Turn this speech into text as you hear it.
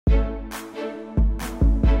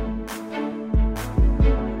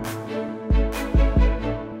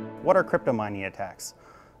what are crypto mining attacks?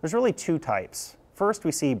 There's really two types. First,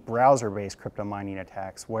 we see browser-based crypto mining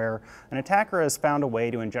attacks, where an attacker has found a way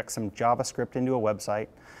to inject some JavaScript into a website.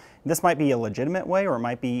 This might be a legitimate way, or it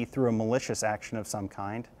might be through a malicious action of some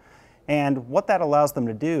kind. And what that allows them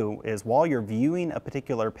to do is, while you're viewing a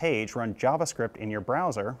particular page, run JavaScript in your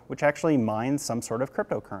browser, which actually mines some sort of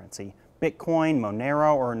cryptocurrency, Bitcoin,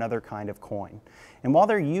 Monero, or another kind of coin. And while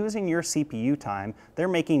they're using your CPU time, they're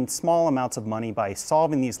making small amounts of money by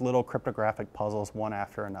solving these little cryptographic puzzles one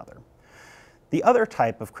after another. The other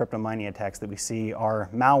type of crypto mining attacks that we see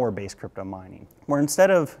are malware-based crypto mining, where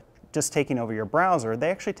instead of just taking over your browser,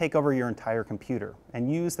 they actually take over your entire computer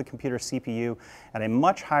and use the computer CPU at a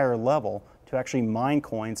much higher level to actually mine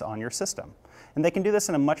coins on your system. And they can do this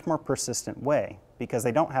in a much more persistent way, because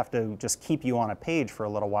they don't have to just keep you on a page for a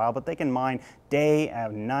little while, but they can mine day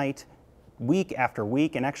and night, week after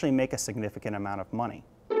week, and actually make a significant amount of money.